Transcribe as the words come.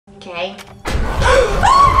Okay.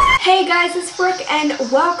 Hey guys, it's Brooke and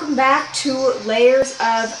welcome back to Layers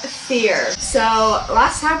of Fear. So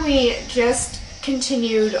last time we just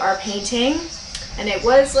continued our painting and it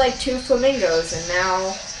was like 2 flamingos and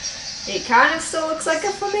now it kind of still looks like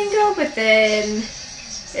a flamingo, but then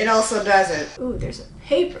it also doesn't. Ooh, there's a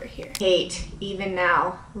paper here. Hate, even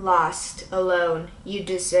now, lost, alone, you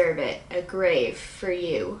deserve it. A grave for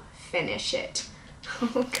you. Finish it.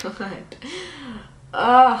 Oh god.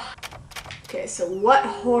 Ugh. Okay, so what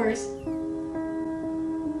horse?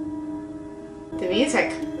 The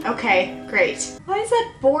music. Okay, great. Why is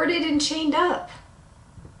that boarded and chained up?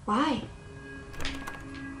 Why?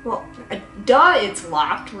 Well, duh, it's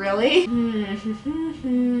locked, really. Oh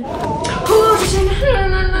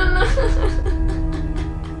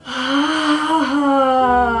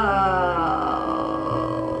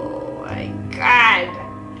my god.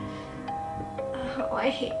 Oh, I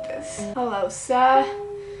hate this. Hello, sir.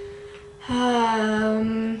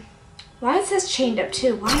 Why is this chained up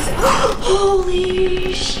too? Why is it?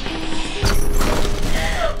 Holy shit!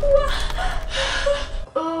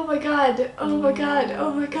 Oh my god! Oh my god!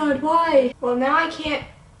 Oh my god! Why? Well, now I can't.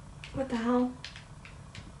 What the hell?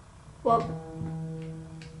 Well.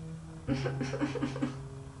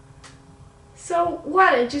 So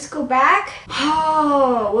what? I just go back?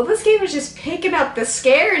 Oh, well, this game is just picking up the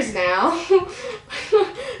scares now.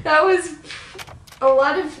 That was a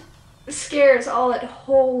lot of scares all at.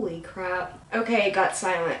 Holy crap. Okay, it got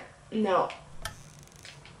silent. No.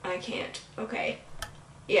 I can't. Okay.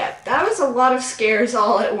 Yeah, that was a lot of scares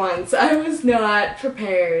all at once. I was not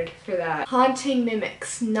prepared for that. Haunting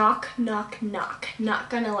mimics. Knock, knock, knock. Not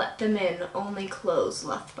gonna let them in. Only clothes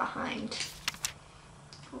left behind.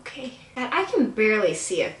 Okay. And I can barely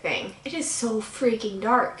see a thing. It is so freaking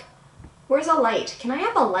dark. Where's a light? Can I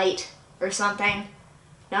have a light or something?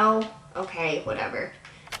 No? Okay, whatever.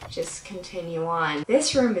 Just continue on.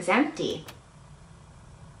 This room is empty.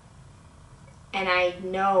 And I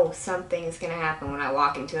know something is gonna happen when I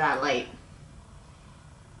walk into that light.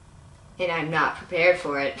 And I'm not prepared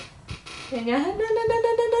for it.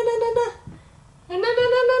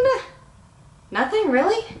 Nothing,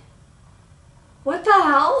 really? What the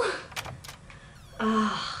hell?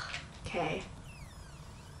 Oh, okay.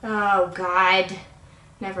 Oh god.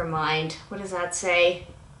 Never mind. What does that say?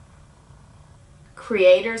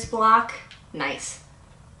 Creator's block? Nice.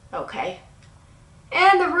 Okay.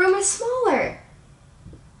 And the room is smaller.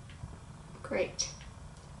 Great.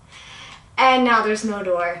 And now there's no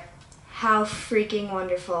door. How freaking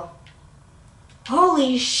wonderful.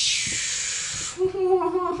 Holy sh... I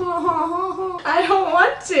don't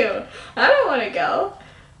want to. I don't want to go.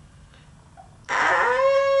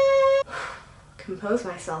 Compose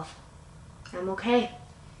myself. I'm okay.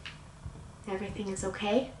 Everything is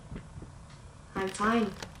okay. I'm fine.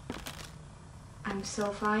 I'm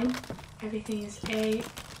so fine. Everything is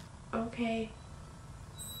okay.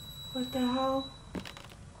 What the hell?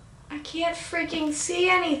 I can't freaking see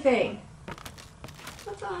anything.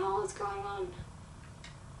 What the hell is going on?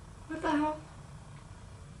 What the hell?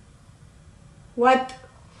 What?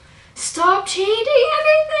 Stop changing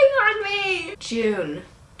everything on me! June.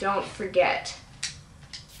 Don't forget.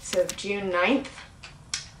 So June 9th?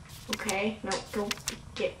 Okay. No, go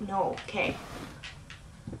get, no, okay.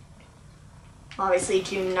 Obviously,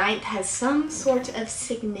 June 9th has some sort of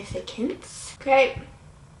significance. Okay.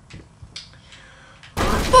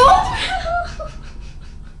 Oh!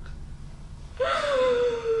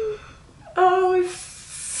 Oh,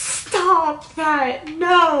 stop that.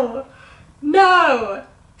 No. No.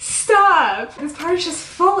 Stop. This part is just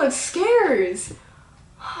full of scares.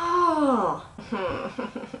 Oh.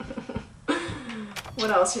 What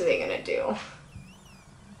else are they gonna do?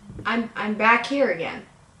 I'm back here again.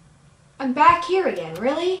 I'm back here again,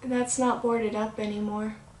 really? That's not boarded up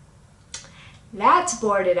anymore. That's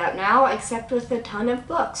boarded up now, except with a ton of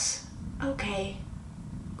books. Okay,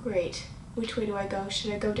 great. Which way do I go?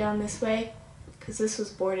 Should I go down this way? Because this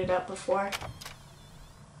was boarded up before.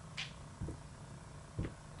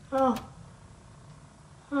 Oh.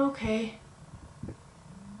 Okay.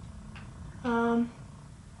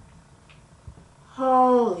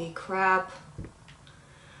 Holy crap.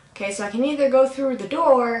 Okay, so I can either go through the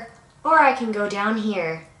door or I can go down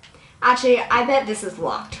here. Actually, I bet this is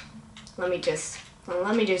locked. Let me just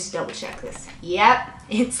double check this. Yep,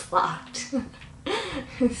 it's locked.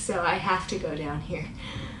 So I have to go down here.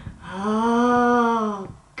 Oh,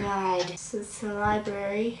 God. So it's the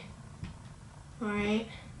library. Alright.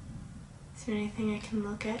 Is there anything I can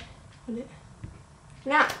look at?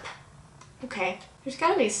 Map. Okay. There's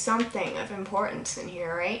gotta be something of importance in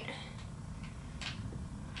here, right?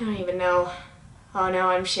 I don't even know. Oh no,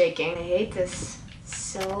 I'm shaking. I hate this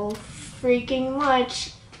so freaking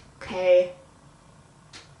much. Okay.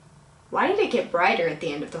 Why did it get brighter at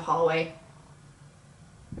the end of the hallway?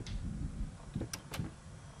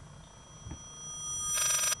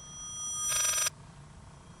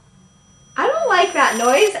 I don't like that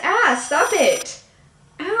noise. Ah, stop it.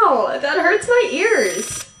 Ow, that hurts my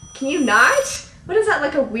ears. Can you not? What is that,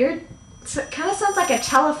 like a weird... It kind of sounds like a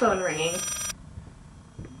telephone ringing.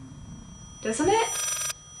 Doesn't it?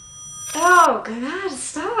 Oh, God,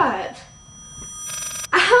 stop.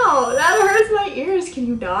 Ow, that hurts my ears. Can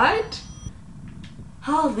you not?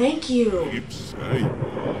 Oh, thank you.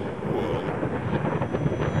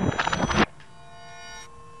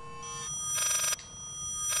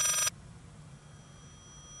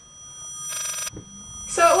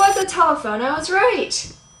 So it was a telephone, I was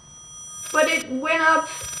right. But it went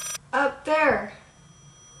up there.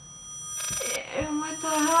 And what the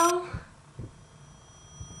hell?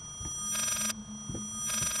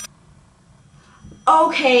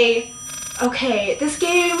 Okay, this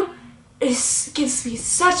game gives me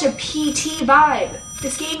such a PT vibe.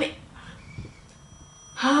 This game,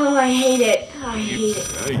 oh, I hate it. I hate it.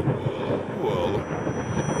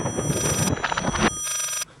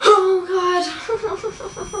 Oh God.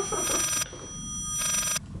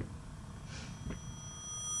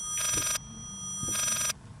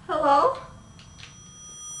 Hello?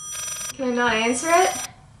 Can I not answer it?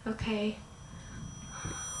 Okay.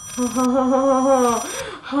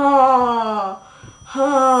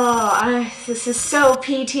 This is so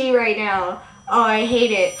PT right now. Oh, I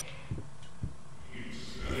hate it.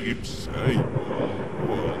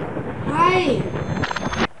 Why?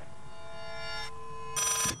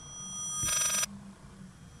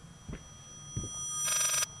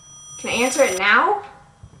 Can I answer it now?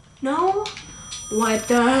 No? What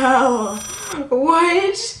the hell?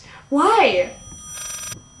 What? Why?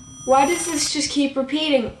 Why does this just keep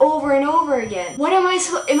repeating over and over again? What am I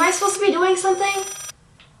supposed to be doing something?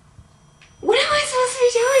 What am I supposed to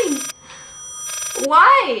be doing?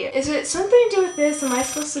 Why? Is it something to do with this? Am I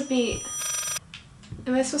supposed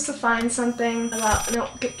to find something about, no,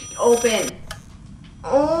 open.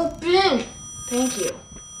 Open. Thank you.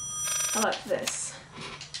 How about this?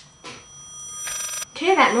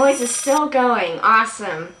 Okay, that noise is still going.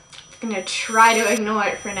 Awesome. I'm gonna try to ignore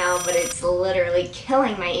it for now, but it's literally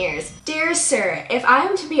killing my ears. Dear sir, if I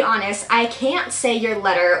am to be honest, I can't say your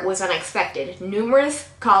letter was unexpected. Numerous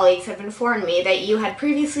colleagues have informed me that you had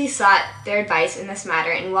previously sought their advice in this matter,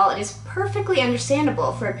 and while it is perfectly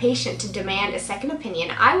understandable for a patient to demand a second opinion,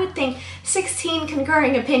 I would think 16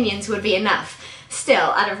 concurring opinions would be enough.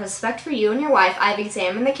 Still, out of respect for you and your wife, I've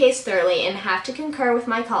examined the case thoroughly and have to concur with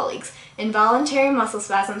my colleagues. Involuntary muscle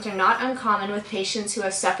spasms are not uncommon with patients who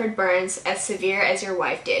have suffered burns as severe as your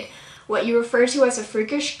wife did. What you refer to as a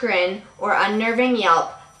freakish grin or unnerving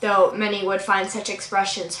yelp, though many would find such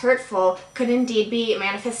expressions hurtful, could indeed be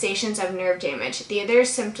manifestations of nerve damage. The other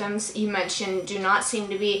symptoms you mentioned do not seem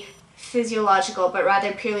to be physiological, but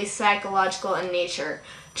rather purely psychological in nature.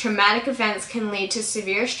 Traumatic events can lead to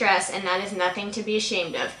severe stress, and that is nothing to be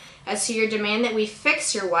ashamed of. As to your demand that we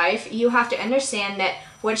fix your wife, you have to understand that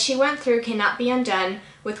what she went through cannot be undone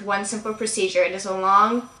with one simple procedure. It is a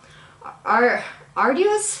long,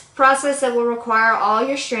 arduous process that will require all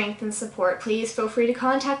your strength and support. Please feel free to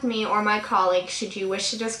contact me or my colleague should you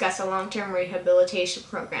wish to discuss a long-term rehabilitation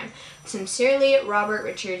program. Sincerely, Robert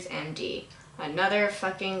Richards, MD. Another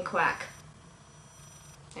fucking quack.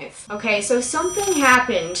 Nice. Okay, so something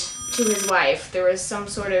happened to his wife. There was some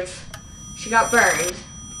sort of... She got burned.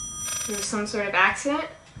 There was some sort of accident.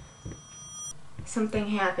 Something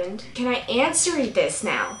happened. Can I answer this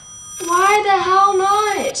now? Why the hell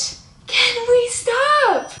not? Can we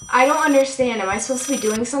stop? I don't understand. Am I supposed to be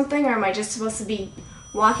doing something, or am I just supposed to be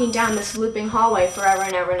walking down this looping hallway forever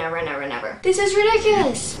and ever and ever and ever and ever? This is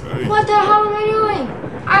ridiculous. What the hell am I doing?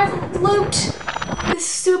 I've looped this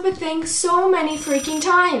stupid thing so many freaking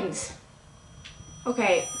times.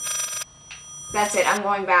 Okay. That's it. I'm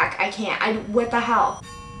going back. I can't. What the hell?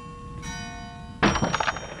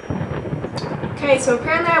 Okay, so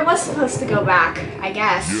apparently I was supposed to go back, I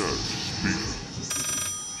guess.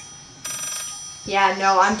 Yeah,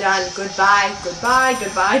 no, I'm done. Goodbye, goodbye,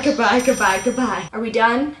 goodbye, goodbye, goodbye, goodbye. Are we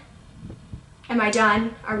done? Am I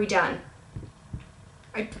done? Are we done?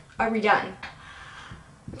 Are we done?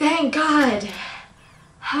 Thank God.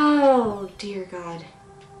 Oh, dear God.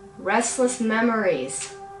 Restless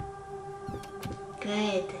memories.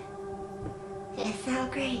 Good. It's so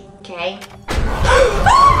great. Okay.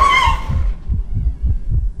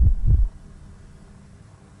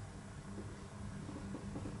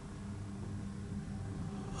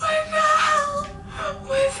 What the hell?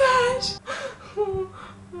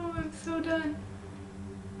 so done.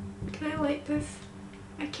 Can I light this?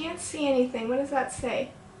 I can't see anything. What does that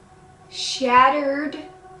say? Shattered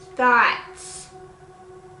thoughts.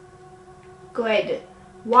 Good.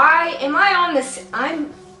 Why am I on this?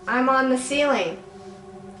 I'm on the ceiling.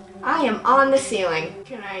 I am on the ceiling.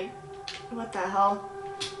 Can I? What the hell?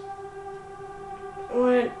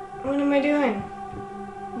 What am I doing?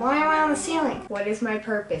 Why am I on the ceiling? What is my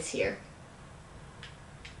purpose here?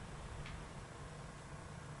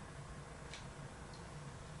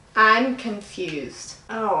 I'm confused.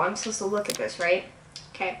 Oh, I'm supposed to look at this, right?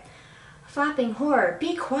 Okay. Flapping horror.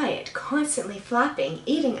 Be quiet. Constantly flapping.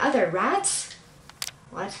 Eating other rats?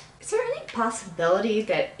 What? Is there any possibility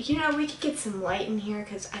that, you know, we could get some light in here?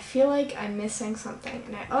 Because I feel like I'm missing something.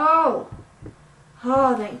 And oh,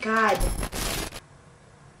 thank God.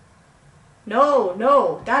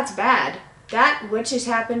 No, that's bad. That what just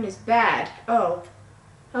happened is bad. Oh.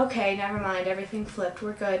 Okay, never mind. Everything flipped.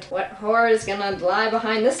 We're good. What horror is gonna lie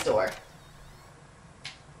behind this door?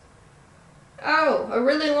 Oh, a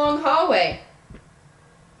really long hallway.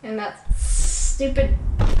 And that stupid...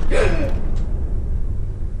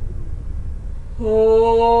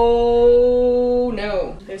 Oh,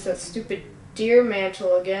 no. There's that stupid deer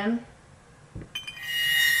mantle again.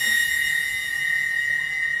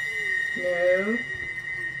 No.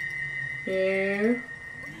 No.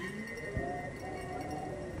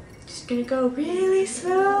 Just gonna go really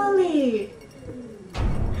slowly.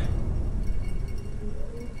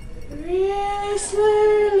 Really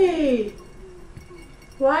slowly.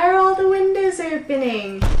 Why are all the windows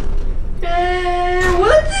opening?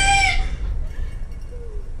 What the?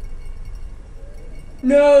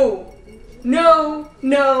 No.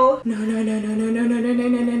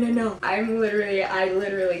 I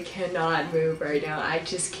literally cannot move right now. I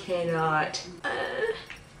just cannot.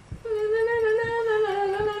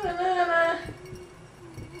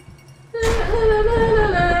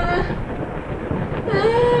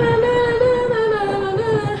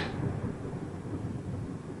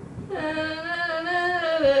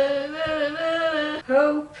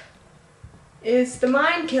 Hope is the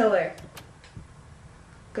mind killer.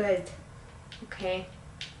 Good. Okay.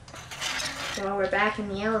 Well, we're back in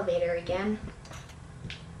the elevator again.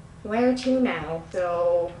 Where to now?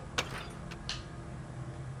 So...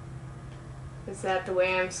 is that the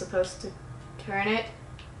way I'm supposed to turn it?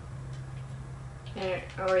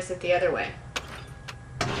 Or is it the other way?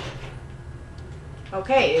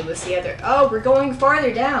 Okay, it was the other... oh, we're going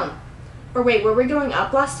farther down. Or wait, were we going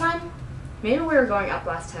up last time? Maybe we were going up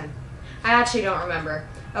last time. I actually don't remember.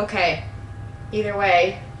 Okay. Either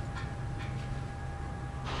way.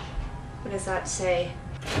 What does that say?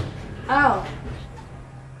 Oh.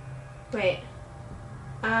 Wait.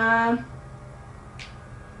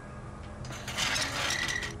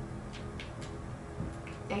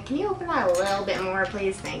 Hey, can you open that a little bit more,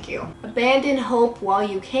 please? Thank you. Abandon hope while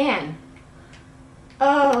you can.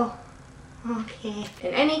 Oh. Okay.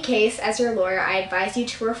 In any case, as your lawyer, I advise you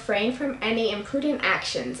to refrain from any imprudent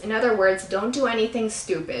actions. In other words, don't do anything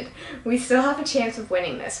stupid. We still have a chance of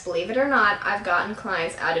winning this. Believe it or not, I've gotten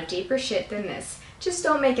clients out of deeper shit than this. Just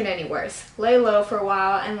don't make it any worse. Lay low for a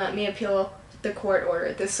while and let me appeal the court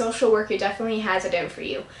order. The social worker definitely has it in for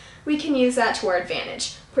you. We can use that to our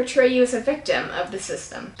advantage. Portray you as a victim of the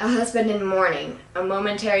system. A husband in mourning. A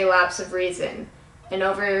momentary lapse of reason. An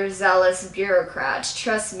overzealous bureaucrat.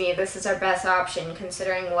 Trust me, this is our best option.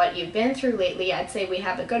 Considering what you've been through lately, I'd say we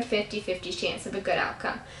have a good 50-50 chance of a good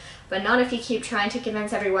outcome. But not if you keep trying to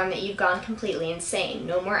convince everyone that you've gone completely insane.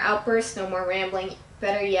 No more outbursts, no more rambling.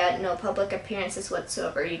 Better yet, no public appearances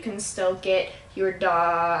whatsoever. You can still get your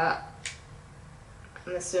I'm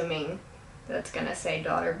assuming that's gonna say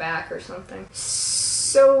daughter back or something.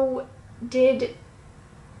 So, did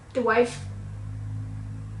the wife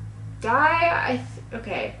die?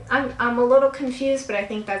 Okay, I'm a little confused, but I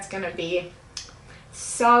think that's gonna be,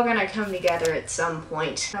 it's all gonna come together at some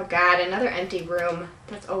point. Oh God, another empty room.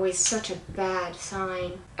 That's always such a bad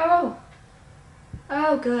sign. Oh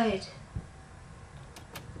good.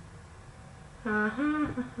 How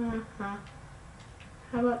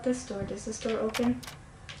about this door? Does this door open?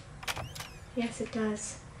 Yes, it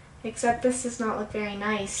does. Except this does not look very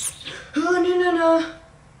nice. Oh, no.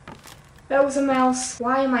 That was a mouse.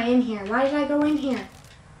 Why am I in here? Why did I go in here?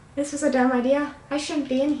 This was a dumb idea. I shouldn't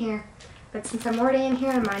be in here. But since I'm already in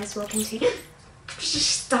here, I might as well continue.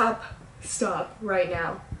 Stop. Stop. Right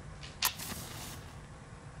now.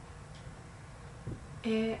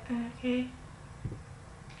 Okay.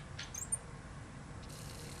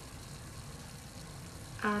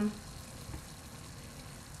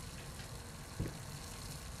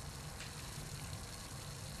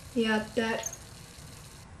 Yeah, that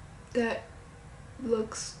That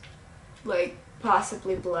looks like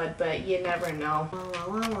possibly blood, but you never know.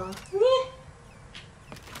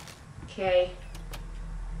 Okay.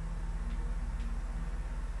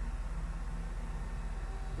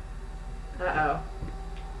 Uh-oh.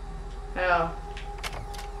 Oh.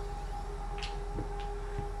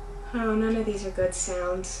 Oh, none of these are good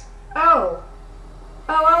sounds. Oh!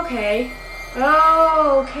 Oh, okay.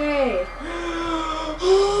 Oh, okay.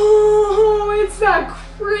 Oh, it's that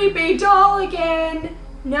creepy doll again.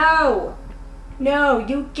 No. No,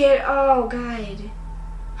 you get, oh, God.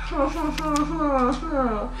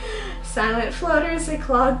 Silent floaters that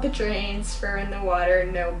clog the drains, fur in the water,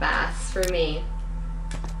 no baths for me.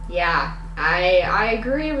 Yeah, I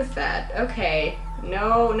agree with that. Okay.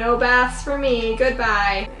 No baths for me.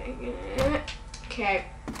 Goodbye. Okay.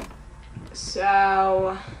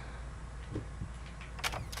 So...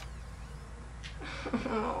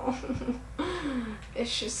 Oh.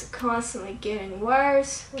 It's just constantly getting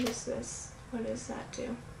worse. What is this? What does that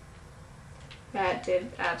do? That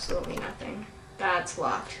did absolutely nothing. That's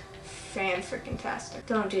locked. Fan-freaking-tastic.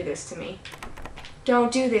 Don't do this to me.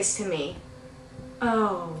 Don't do this to me.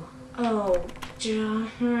 Oh. Oh.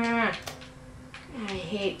 I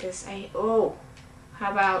hate this. Oh.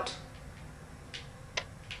 How about...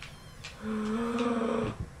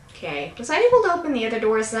 Okay. Was I able to open the other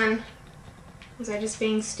doors then? Was I just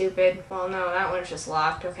being stupid? Well, no, that one's just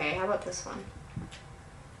locked. Okay, how about this one?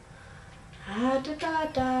 Oh,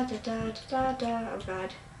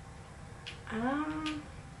 God.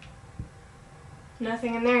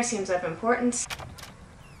 Nothing in there seems of importance.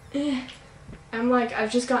 I'm like,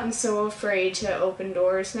 I've just gotten so afraid to open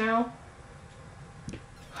doors now.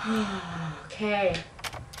 Okay.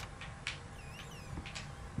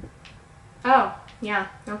 Oh, yeah.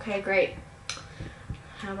 Okay, great.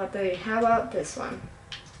 How about this one?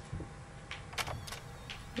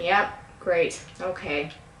 Yep, great.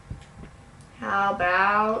 Okay. How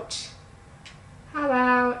about,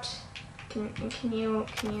 can you,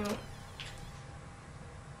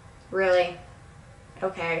 really?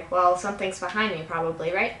 Okay, well, something's behind me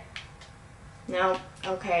probably, right? No,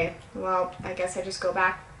 okay, well, I guess I just go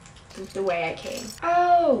back the way I came.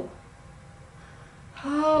 Oh!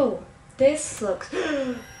 Oh, this looks...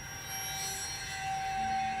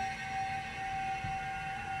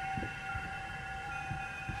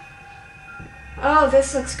 Oh,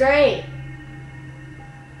 this looks great.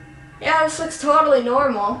 Yeah, this looks totally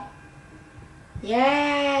normal.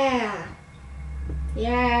 Yeah.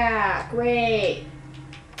 Yeah, great.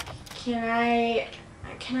 Can I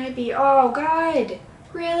be, oh God,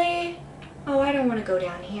 really? Oh, I don't want to go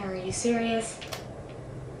down here, are you serious?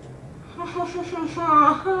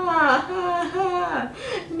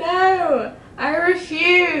 No, I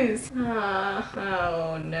refuse.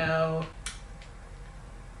 Oh no.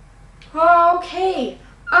 Okay,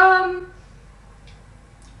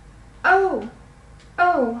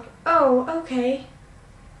 okay.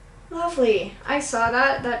 Lovely. I saw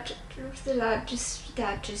that. That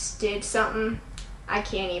just did something. I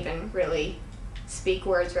can't even really speak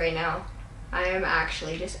words right now. I am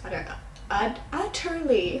actually just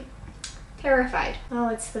utterly terrified. Oh,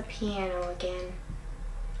 it's the piano again.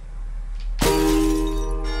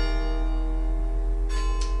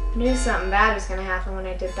 Knew something bad was gonna happen when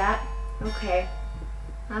I did that. Okay.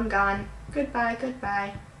 I'm gone. Goodbye,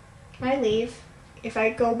 goodbye. Can I leave? If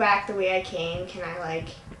I go back the way I came, can I, like...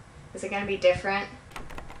 Is it gonna be different?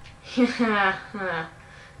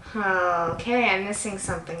 Okay, I'm missing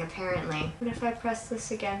something apparently. What if I press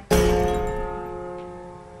this again?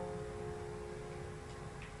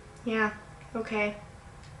 Yeah, okay.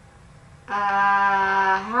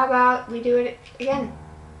 How about we do it again?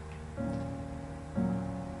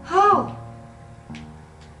 Oh!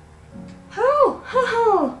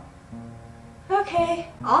 Oh! Okay.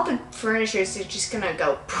 All the furnitures are just gonna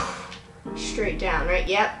go straight down, right?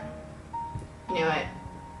 Yep. Knew it.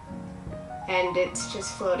 And it's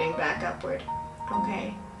just floating back upward.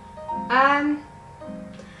 Okay.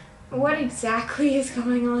 What exactly is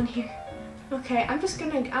going on here? Okay, I'm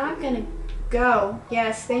gonna go.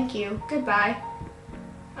 Yes, thank you. Goodbye.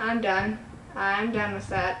 I'm done. I'm done with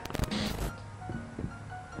that.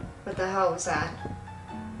 What the hell was that?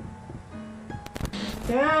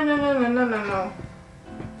 No.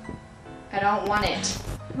 I don't want it.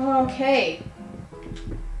 Okay.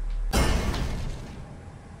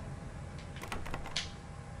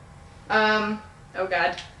 Oh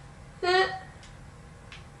God.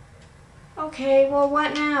 Okay, well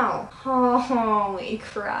what now? Holy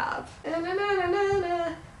crap. What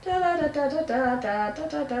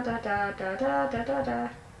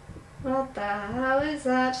the hell is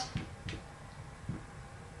that?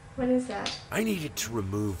 What is that? I needed to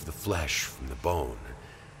remove the flesh from the bone.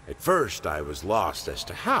 At first, I was lost as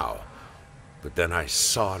to how, but then I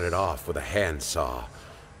sawed it off with a handsaw,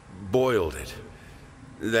 boiled it,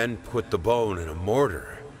 then put the bone in a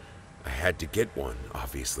mortar. I had to get one,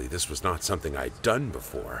 obviously. This was not something I'd done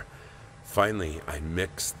before. Finally, I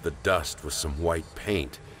mixed the dust with some white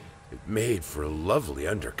paint. It made for a lovely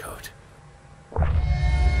undercoat.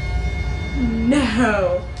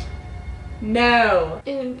 No. No.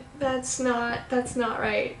 And that's not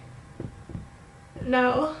right.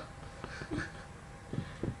 No.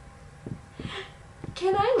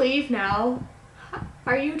 Can I leave now?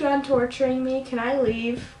 Are you done torturing me? Can I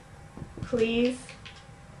leave? Please?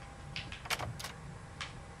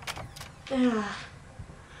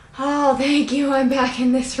 Oh, thank you. I'm back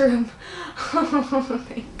in this room. Oh,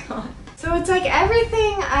 thank God. So it's like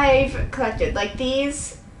everything I've collected, like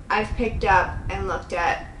these I've picked up and looked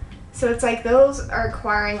at. So it's like those are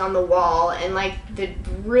acquiring on the wall, and like the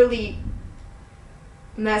really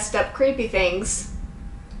messed up creepy things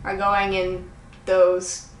are going in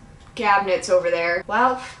those cabinets over there.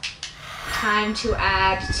 Well, time to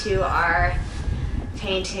add to our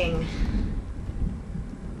painting.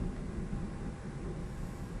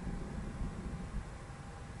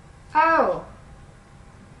 Oh.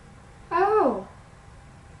 Oh.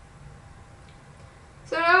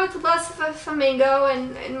 So now it's less of a flamingo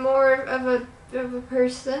and more of a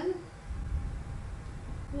person.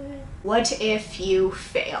 What if you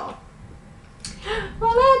fail?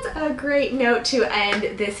 Well, that's a great note to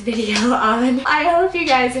end this video on. I hope you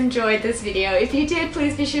guys enjoyed this video. If you did,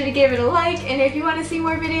 please be sure to give it a like, and if you want to see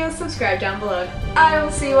more videos, subscribe down below. I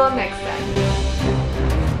will see you all next time.